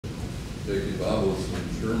Take your Bibles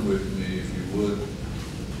and turn with me, if you would,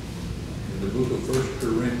 in the book of 1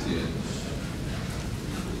 Corinthians.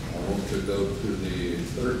 I want to go to the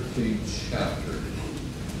 13th chapter,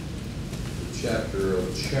 the chapter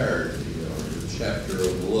of charity, or the chapter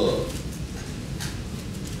of love.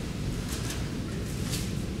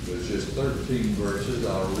 There's just 13 verses.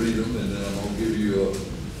 I'll read them, and then I'm going to give you a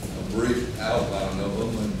brief outline of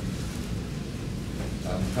them, and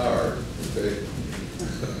I'm tired, okay?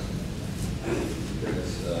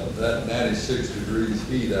 That 96 degrees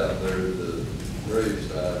heat out there at the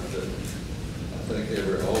graveside, I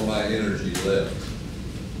think all my energy left.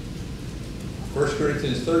 1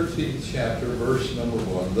 Corinthians 13th chapter, verse number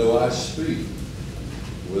 1. Though I speak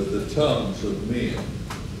with the tongues of men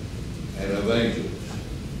and of angels,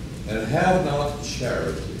 and have not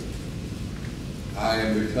charity, I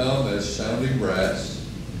am become as sounding brass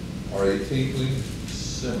or a tinkling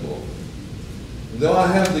cymbal. Though I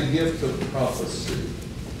have the gift of prophecy,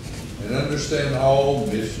 and understand all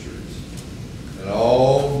mysteries, and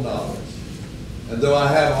all knowledge, and though I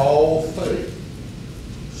have all faith,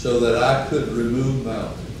 so that I could remove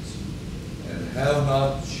mountains, and have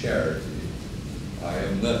not charity, I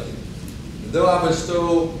am nothing. And though I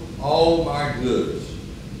bestow all my goods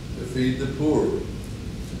to feed the poor,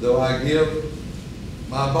 though I give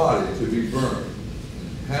my body to be burned,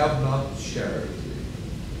 and have not charity,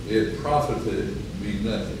 it profiteth me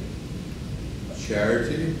nothing.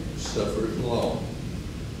 Charity suffereth long,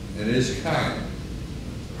 and is kind.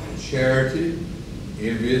 Charity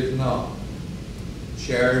envieth not.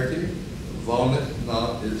 Charity vaunteth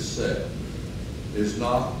not itself, is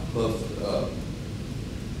not puffed up,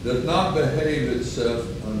 doth not behave itself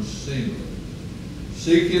unseemly,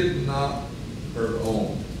 seeketh not her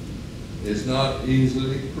own, is not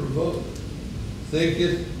easily provoked,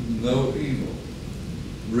 thinketh no evil,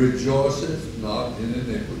 rejoiceth not in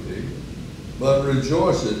iniquity, but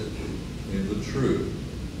rejoiceth in the truth,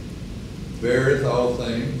 beareth all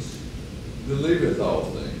things, believeth all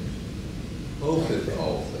things, hopeth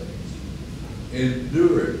all things,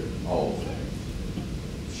 endureth all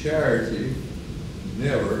things. Charity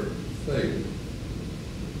never faileth.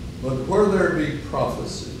 But where there be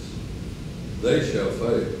prophecies, they shall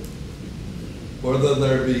fail. Whether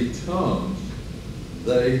there be tongues,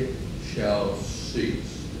 they shall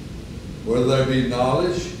cease. Whether there be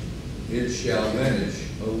knowledge, it shall vanish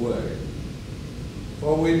away.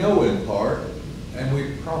 For we know in part, and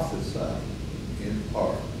we prophesy in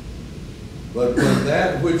part. But when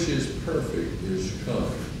that which is perfect is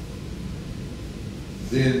come,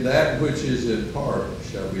 then that which is in part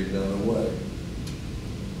shall be done away.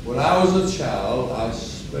 When I was a child, I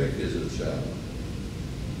spake as a child.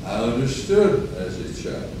 I understood as a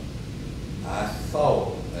child. I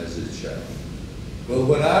thought as a child. But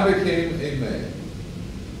when I became a man,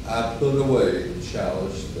 I put away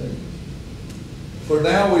childish things. For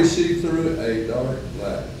now we see through a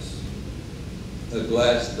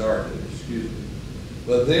glass darkly,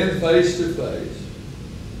 but then face to face.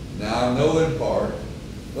 Now I know in part,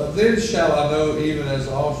 but then shall I know even as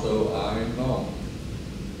also I am known.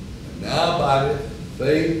 And now abideth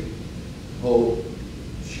faith, hope,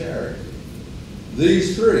 charity.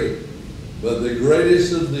 These three, but the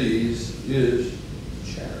greatest of these is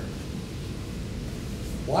charity.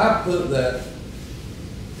 Why put that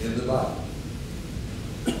in the Bible?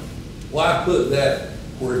 Why put that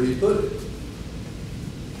where he put it?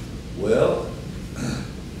 Well,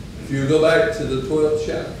 if you go back to the 12th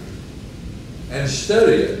chapter and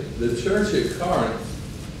study it, the church at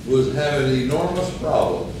Corinth was having enormous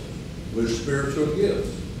problems with spiritual gifts.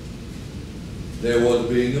 They was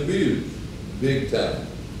being abused big time.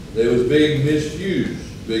 They was being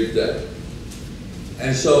misused big time.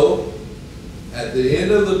 And so, at the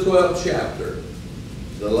end of the 12th chapter,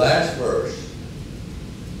 the last verse,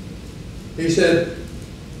 he said,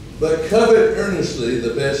 but covet earnestly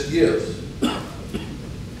the best gifts,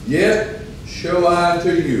 yet show I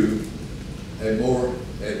unto you a more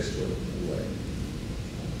excellent way.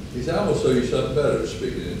 He said, I'm going to show you something better than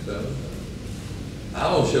speaking in tongues.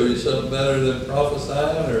 I'm going to show you something better than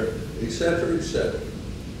prophesying, or et cetera, et cetera.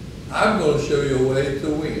 I'm going to show you a way to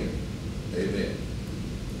win. Amen.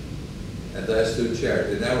 And that's through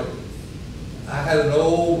charity. Now, I had an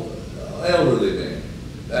old elderly man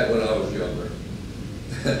back when I was younger.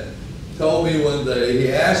 Told me one day,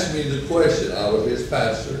 he asked me the question, I was his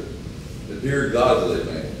pastor, the dear godly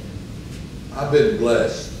man. I've been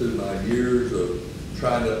blessed through my years of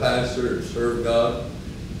trying to pastor and serve God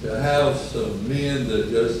to have some men that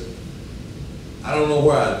just, I don't know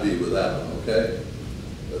where I'd be without them, okay?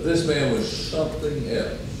 But this man was something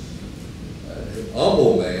else. An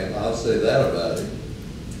humble man, I'll say that about him.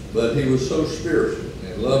 but he was so spiritual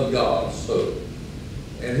and loved God so.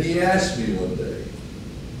 And he asked me one day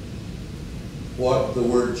what the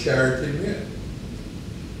word charity meant.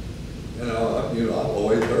 And I've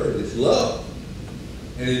always heard it's love.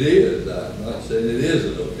 And it is. I'm not saying it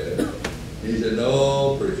isn't, okay? He said,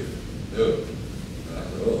 no, preacher, no. And I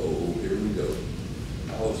said, uh-oh, here we go.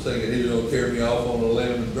 I was thinking he was going to carry me off on a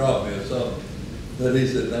limb and drop me or something. But he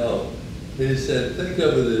said, no. He said, think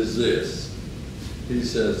of it as this. He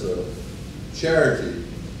says, charity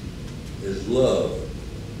is love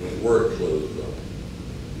with work clothes on.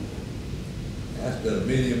 That's been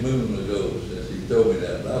many a moon ago since he told me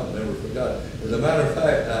that, but I've never forgotten. As a matter of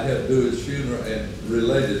fact, I helped do his funeral and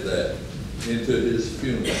related that into his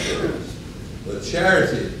funeral service. But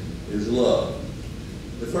charity is love.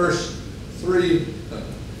 The first three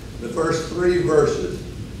verses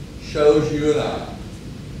shows you and I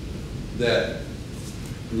that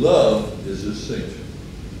love is essential.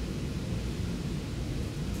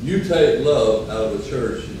 You take love out of a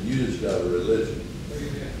church and you just got a religion.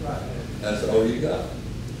 That's all you got.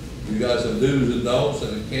 You got some do's and don'ts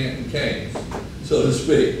and a can't and can'ts, so to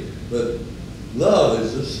speak. But love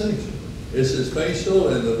is essential. It's essential,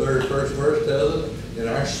 and the very first verse tells us, in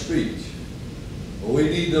our speech. Well, we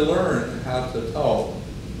need to learn how to talk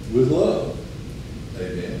with love.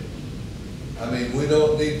 Amen. I mean, we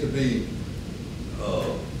don't need to be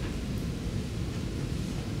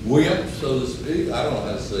wimps, so to speak. I don't know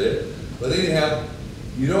how to say it. But anyhow,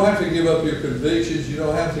 you don't have to give up your convictions. You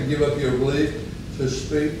don't have to give up your belief to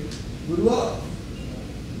speak with love.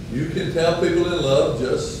 You can tell people in love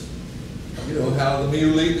just, how the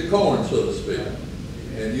mule eat the corn, so to speak.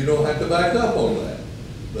 And you don't have to back up on that.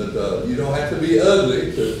 But you don't have to be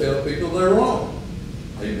ugly to tell people they're wrong.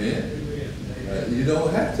 Amen. You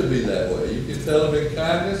don't have to be that way. You can tell them in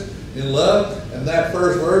kindness, in love. And that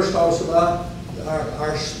first verse talks about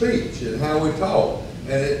our speech and how we talk.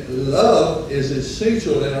 And love is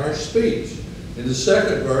essential in our speech. In the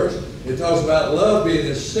second verse, it talks about love being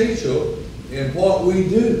essential in what we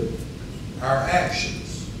do, our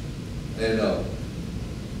actions. And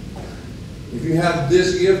if you have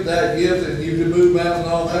this gift, that gift, and you can move mountains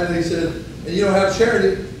and all that, and he said, and you don't have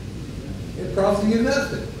charity, it profits you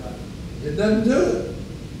nothing. It doesn't do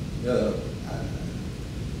it.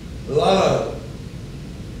 A lot of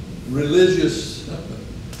religious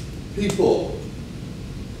people,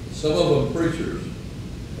 some of them preachers,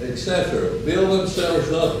 etc., build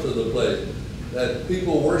themselves up to the place that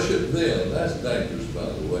people worship them. That's dangerous, by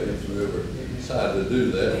the way. If you ever decide to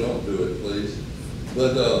do that, don't do it, please.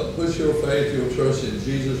 But put your faith, your trust in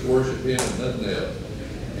Jesus, worship Him, and nothing else,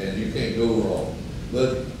 and you can't go wrong.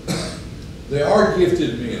 But there are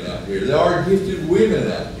gifted men out here. There are gifted women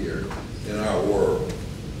out here in our world,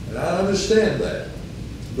 and I understand that.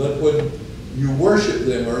 But when you worship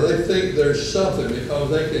them, or they think there's something because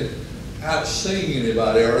they can out-sing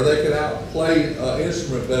anybody, or they can outplay an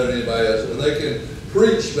instrument better than anybody else, or they can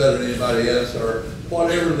preach better than anybody else, or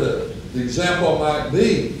whatever the example might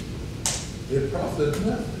be, it profits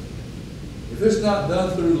nothing. If it's not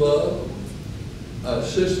done through love,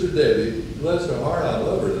 Sister Debbie, bless her heart, I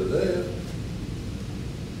love her to death.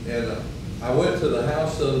 And I went to the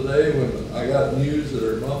house the other day when I got news that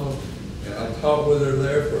her mama, and I talked with her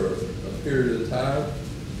there for a period of time.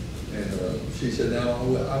 And she said, now,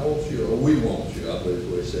 I want you, or we want you, I believe is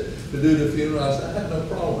what she said, to do the funeral. I said, I have no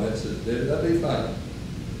problem. I said, Debbie, that'd be fine.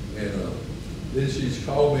 And then she's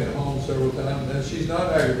called me at home several times. And she's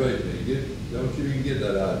not aggravating me. Don't you even get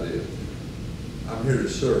that idea. I'm here to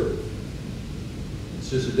serve.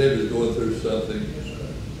 Sister Debbie's going through something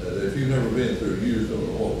that if you've never been through, you just don't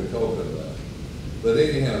know what we're talking about. But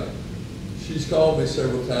anyhow, she's called me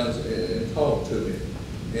several times and talked to me.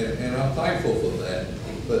 And I'm thankful for that.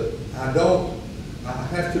 But I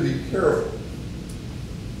have to be careful.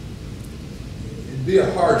 It'd be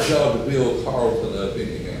a hard job to build Carlton up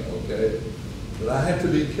anyhow, okay? But I have to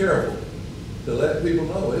be careful to let people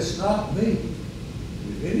know it's not me.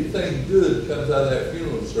 If anything good comes out of that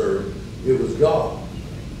funeral service, it was God.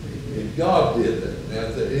 And God did that. Now,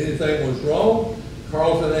 if anything was wrong,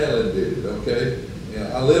 Carlton Allen did it, okay?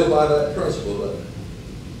 And I live by that principle.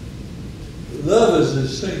 But love is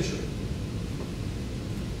essential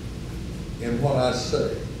in what I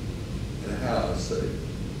say and how I say it.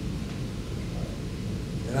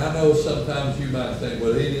 And I know sometimes you might think,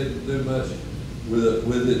 well, he didn't do much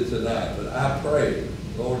with it tonight, but I pray,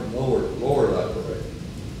 Lord, I pray.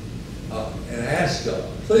 And ask God,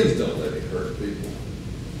 please don't let me hurt people.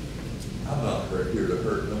 I'm not here to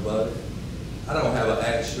hurt nobody. I don't have an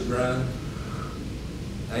axe to grind.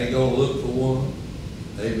 I ain't gonna look for one.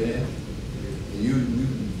 Amen. You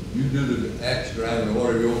You do the axe grinding or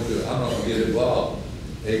whatever you want to. I'm not going to get involved.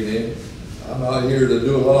 Amen. I'm not here to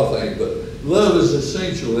do a lot of things, but love is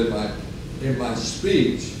essential in my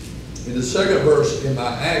speech, in the second verse in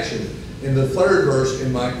my action, in the third verse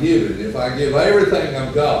in my giving. If I give everything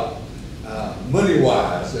I've got,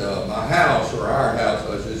 money-wise, my house or our house,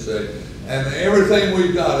 I should say, and everything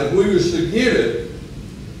we've got, if we was to give it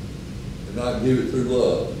and not give it through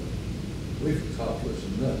love, we've accomplished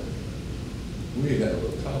nothing. We have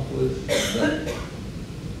accomplished nothing.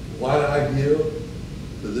 Why did I give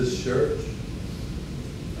to this church?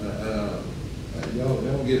 Y'all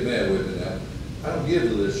don't get mad with me now. I don't give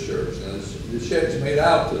to this church. Now, the check's made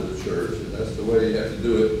out to the church, and that's the way you have to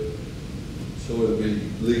do it, so it'll be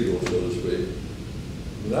legal, so to speak.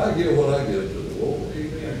 But I give what I give to the Lord.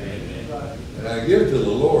 Amen. And I give to the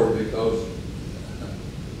Lord because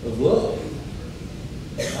of love.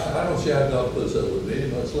 I don't see how God puts up with me,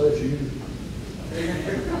 much less you.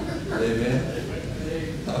 Amen.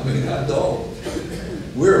 I mean, I don't.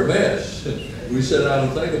 We're a mess. We sit down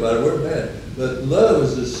and think about it, we're a mess. But love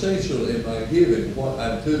is essential in my giving, what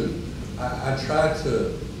I do. I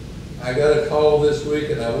got a call this week,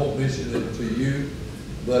 and I won't mention it to you,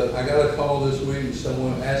 but I got a call this week,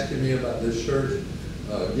 someone asking me about this church,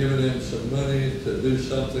 giving them some money to do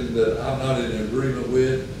something that I'm not in agreement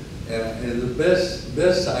with. And the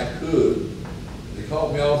best I could, they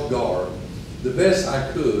caught me off guard, the best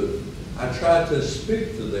I could, I tried to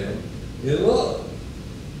speak to them in love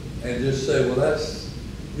and just say, well, that's,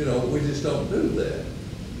 we just don't do that.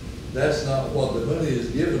 That's not what the money is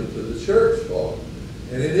given to the church for.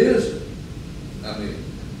 And it isn't. I mean,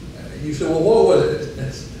 you say, well, what was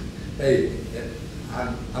it? Hey,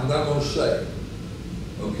 I'm not going to say,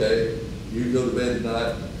 okay? You go to bed at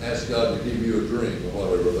night, ask God to give you a drink or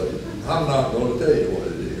whatever, but I'm not going to tell you what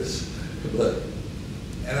it is.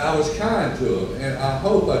 And I was kind to them, and I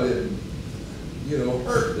hope I didn't,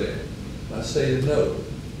 hurt them by saying no.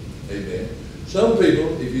 Amen. Some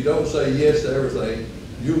people, if you don't say yes to everything,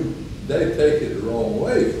 they take it the wrong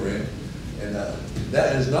way, friend. And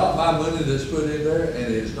that is not my money that's put in there,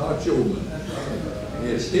 and it's not your money.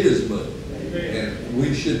 It's His money. And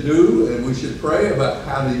we should do, and we should pray about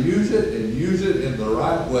how to use it, and use it in the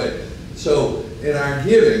right way. So in our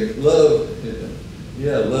giving, love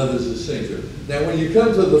is essential. Now when you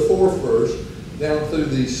come to the 4th verse, down through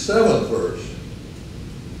the 7th verse,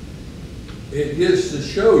 it gets to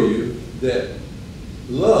show you that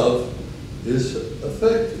love is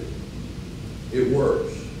effective. It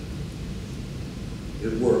works.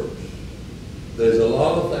 It works. There's a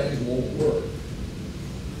lot of things won't work.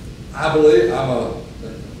 I believe I'm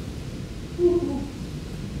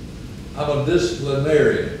a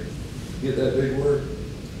disciplinarian. Get that big word?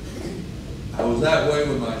 I was that way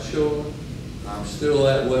with my children. I'm still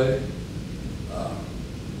that way.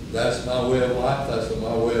 That's my way of life. That's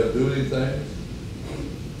my way of doing things.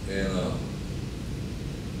 And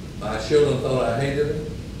my children thought I hated them,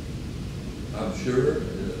 I'm sure,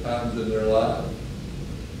 at times in their lives.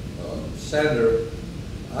 Sandra,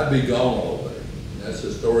 I'd be gone all day. That's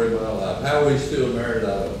the story of my life. How we still married, I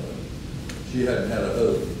don't know. She hadn't had a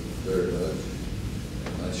husband very much.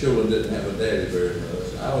 My children didn't have a daddy very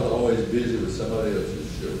much. I was always busy with somebody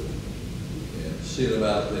else's children. And seeing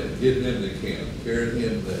about them, getting them to camp, carrying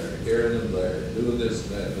him there, carrying them there, doing this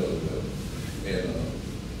and that and other. And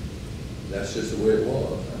that's just the way it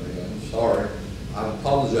was. I mean, I'm sorry. I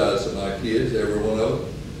apologize to my kids, every one of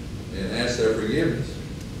them, and ask their forgiveness.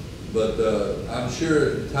 But I'm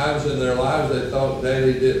sure at times in their lives they thought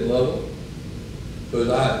Daddy didn't love them, because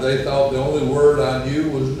they thought the only word I knew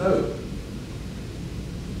was no.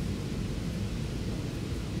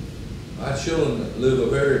 My children live a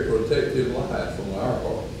very protective life from our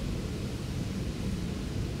part.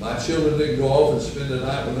 My children didn't go off and spend the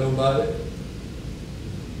night with nobody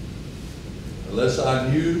unless I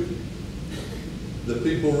knew the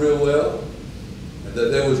people real well, and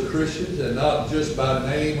that there was Christians and not just by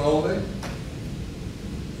name only.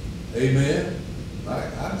 Amen.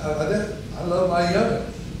 I love my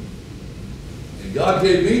youngins. And God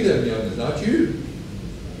gave me them youngins, not you.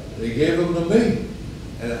 He gave them to me.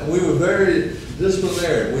 And we were very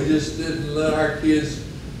disciplinarian. We just didn't let our kids,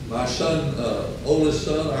 my son, our oldest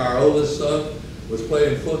son was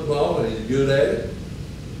playing football and he's good at it.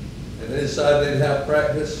 And they decided they'd have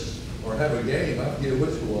practice or have a game, I forget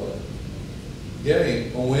which it was,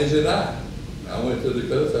 game on Wednesday night. I went to the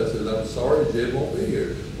coach, I said, I'm sorry, Jed won't be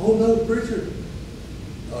here. Oh no, preacher.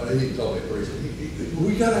 He told me, preacher,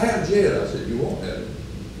 we got to have Jed. I said, you won't have him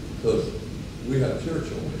because we have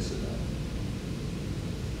church on Wednesday night.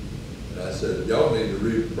 And I said, y'all need to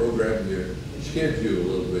reprogram your schedule a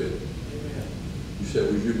little bit. You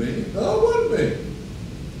said, was you mean? No, I wasn't mean.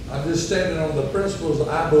 I'm just standing on the principles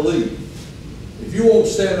I believe. If you won't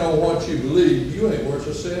stand on what you believe, you ain't worth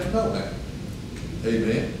a cent no man.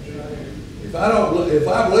 Amen. If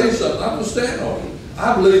I believe something, I'm going to stand on it.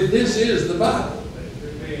 I believe this is the Bible.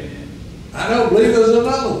 I don't believe there's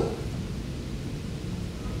another one.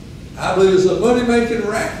 I believe it's a money-making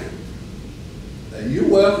racket. And you're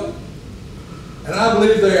welcome. And I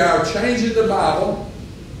believe they are changing the Bible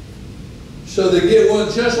so they get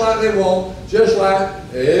one just like they want, just like,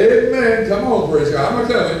 amen, come on, praise God, I'm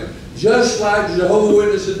coming. Just like the Jehovah's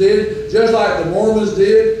Witnesses did, just like the Mormons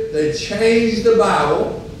did, they changed the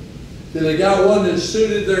Bible till they got one that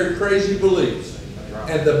suited their crazy beliefs.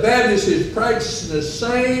 And the Baptist is practicing the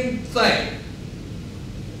same thing.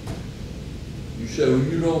 You say, well,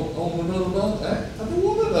 you don't own another Bible? I don't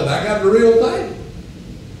want another. I got the real thing.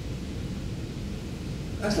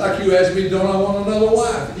 That's like you ask me, don't I want another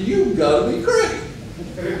wife? You've got to be crazy.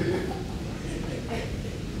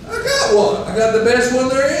 I got one. I got the best one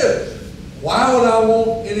there is. Why would I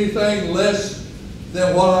want anything less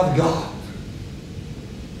than what I've got?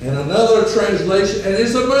 And another translation, and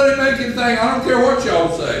it's a money-making thing. I don't care what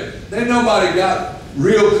y'all say. Then nobody got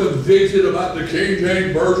real convicted about the King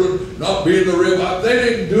James Version not being the real Bible. They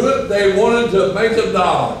didn't do it. They wanted to make a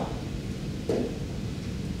dollar.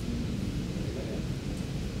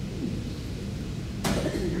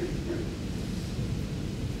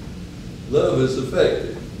 Love is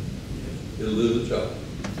effective. It'll do the job.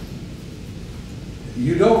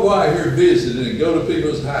 You don't go out here visiting and go to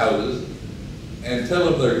people's houses and tell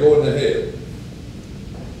them they're going to hell.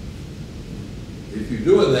 If you're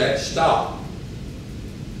doing that, stop.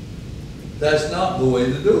 That's not the way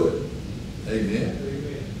to do it. Amen.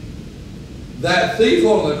 Amen. That thief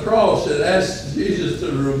on the cross had asked Jesus to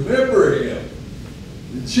remember him.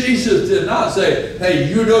 Jesus did not say, hey,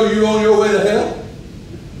 you know you're on your way to hell?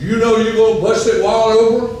 You know you're going to bust it wide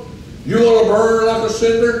over? You're going to burn like a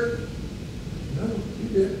cinder? No, he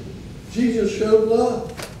didn't. Jesus showed love.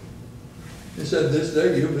 He said, this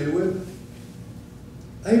day you'll be with me.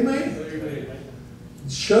 Amen. Amen.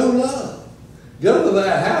 Show love. Go to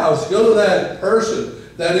that house. Go to that person,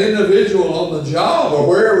 that individual on the job or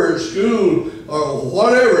wherever at school or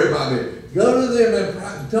whatever it might be. Go to them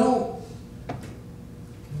and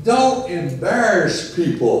don't embarrass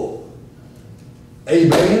people.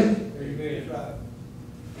 Amen? Amen.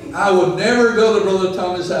 I would never go to Brother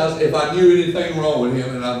Thomas' house if I knew anything wrong with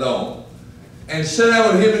him, and I don't, and sit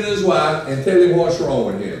down with him and his wife and tell him what's wrong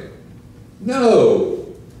with him.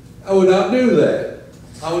 No, I would not do that.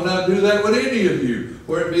 I would not do that with any of you,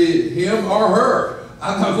 whether it be him or her.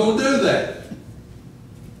 I'm not going to do that.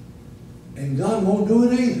 And God won't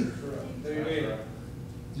do it either. Amen.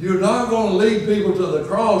 You're not going to lead people to the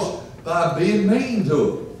cross by being mean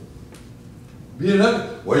to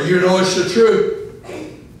them. Well, you know it's the truth.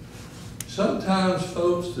 Sometimes,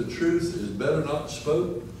 folks, the truth is better not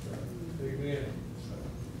spoken. Amen.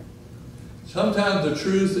 Sometimes the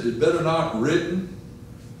truth is better not written.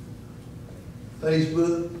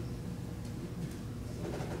 Facebook.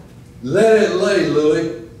 Let it lay,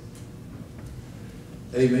 Louis.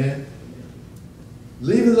 Amen.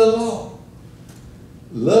 Leave it alone.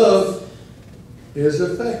 Love is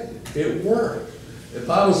effective. It works. The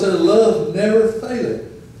Bible says love never faileth.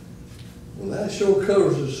 Well, that sure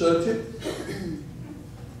covers the subject.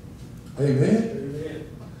 Amen. Amen.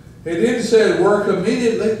 It didn't say work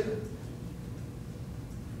immediately.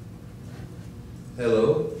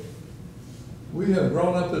 Hello. We have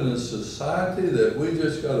grown up in a society that we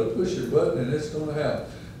just got to push a button and it's going to happen.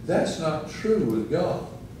 That's not true with God.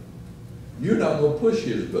 You're not going to push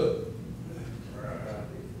his button.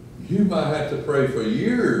 You might have to pray for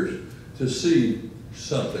years to see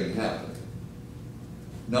something happen.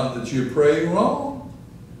 Not that you're praying wrong.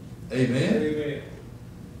 Amen. Amen.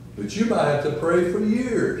 But you might have to pray for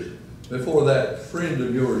years before that friend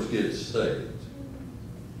of yours gets saved.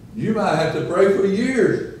 You might have to pray for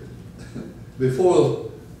years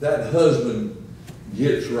before that husband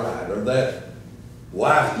gets right, or that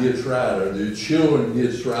wife gets right, or the children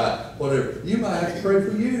gets right, whatever. You might have to pray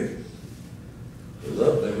for years. But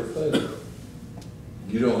love never fails.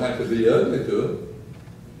 You don't have to be ugly to it.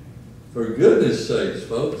 For goodness sakes,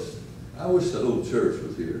 folks, I wish the whole church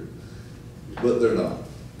was here, but they're not.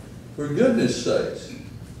 For goodness sakes,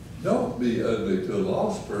 don't be ugly to a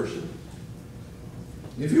lost person.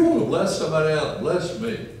 If you want to bless somebody out, bless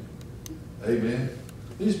me. Amen.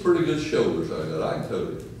 These pretty good shoulders I got, I can tell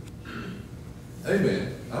you.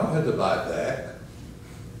 Amen. I don't have to bite back.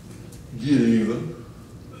 Get even.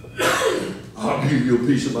 I'll give you a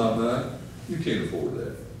piece of my mind. You can't afford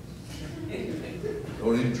that.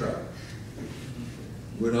 Don't even try.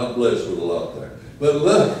 We're not blessed with a lot there. But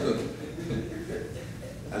love,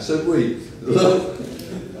 I said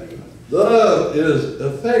love is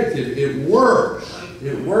effective. It works.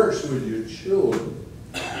 It works with your children.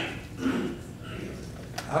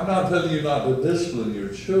 I'm not telling you not to discipline your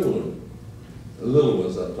children. The little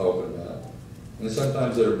ones I'm talking about. And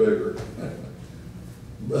sometimes they're bigger.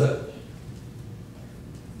 But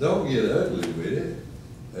don't get ugly with it.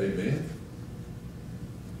 Amen.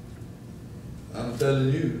 I'm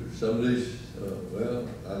telling you, some of these,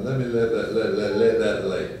 let me let that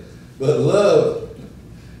lay. But love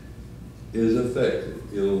is effective.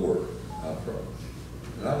 It'll work, I promise.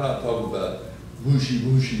 And I'm not talking about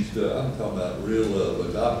mushy stuff. I'm talking about real love,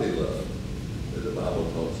 agape love, that the Bible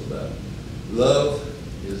talks about. Love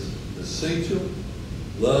is essential.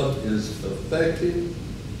 Love is effective.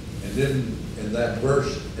 And then in that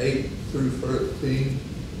verse 8 through 13,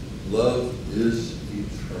 love is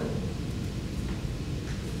eternal.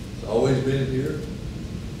 It's always been here.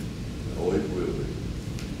 It always will be.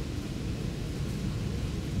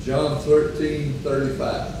 John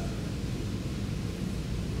 13:35.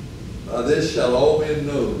 By this shall all men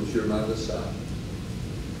know that you're my disciple.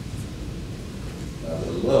 By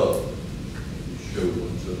the love you show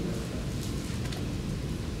one to another.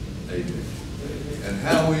 Amen. And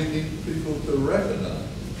how we need people to recognize.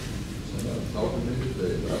 Somebody talked to me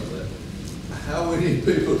today about that. How we need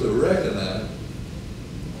people to recognize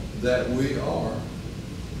that we are a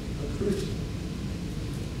Christian.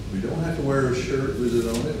 We don't have to wear a shirt with it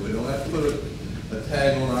on it. We don't have to put a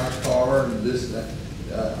tag on our car and this and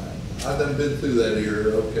that. I've done been through that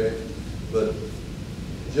era, okay? But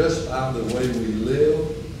just by the way we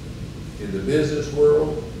live in the business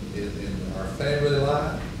world, in our family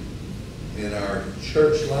life, in our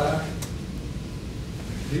church life,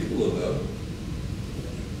 people will know.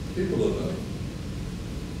 People will know.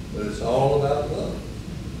 But it's all about love.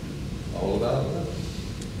 All about love.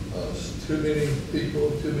 Too many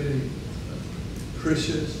people, too many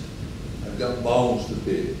Christians have got bones to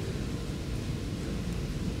pick.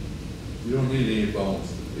 You don't need any bones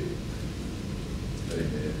to pick.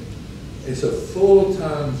 Amen. It's a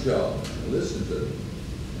full-time job. Now listen to me.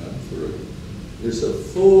 I'm through. It's a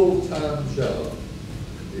full-time job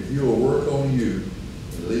if you will work on you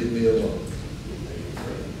and leave me alone.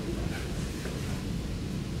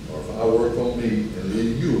 Or if I work on me and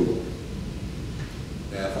leave you alone.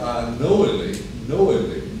 Now, if I knowingly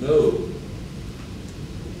know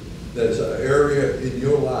there's an area in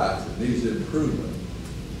your life that needs improvement,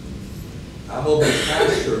 I'm going to be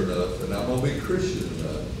pastor enough and I'm going to be Christian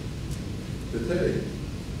enough to tell you.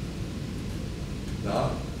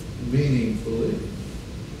 Not meaningfully,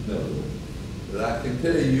 no. But I can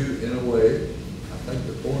tell you in a way, I think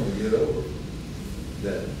the point to get over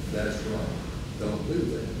that that's wrong. Don't do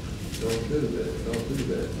that. Don't do that. Don't do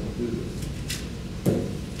that. Don't do that.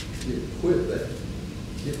 Quit that.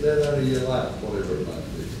 Get that out of your life, whatever it might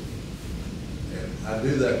be. And I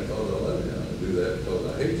do that because I love you. I do that because I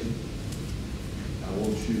hate you. I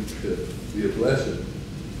want you to be a blessing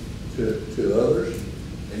to others.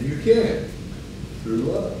 And you can through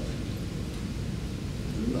love.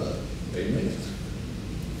 Through love. Amen.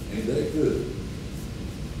 Ain't that good?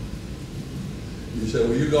 You say,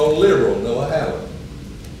 well, you're going liberal. No, I haven't.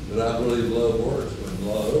 But I believe love works when a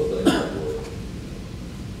lot of other things don't work.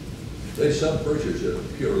 There's some preachers that are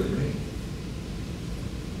purely mean.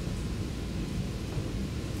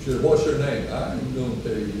 She said, what's your name? I ain't going to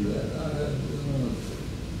tell you that.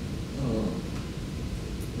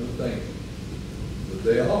 No thank you. But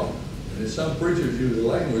they are. And there's some preachers use the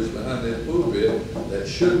language behind that pulpit that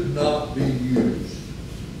should not be used.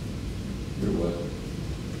 You're welcome.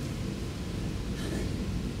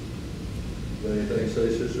 Got anything to say,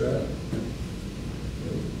 Sister Adam?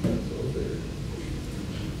 No, that's all there.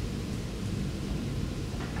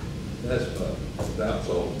 That's fine. Bounce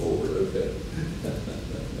off forward, okay.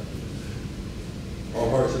 Our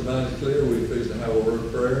hearts and minds clear. We fix to have a word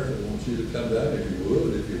of prayer. I want you to come down if you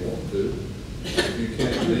would, if you want to. If you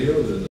can't kneel, then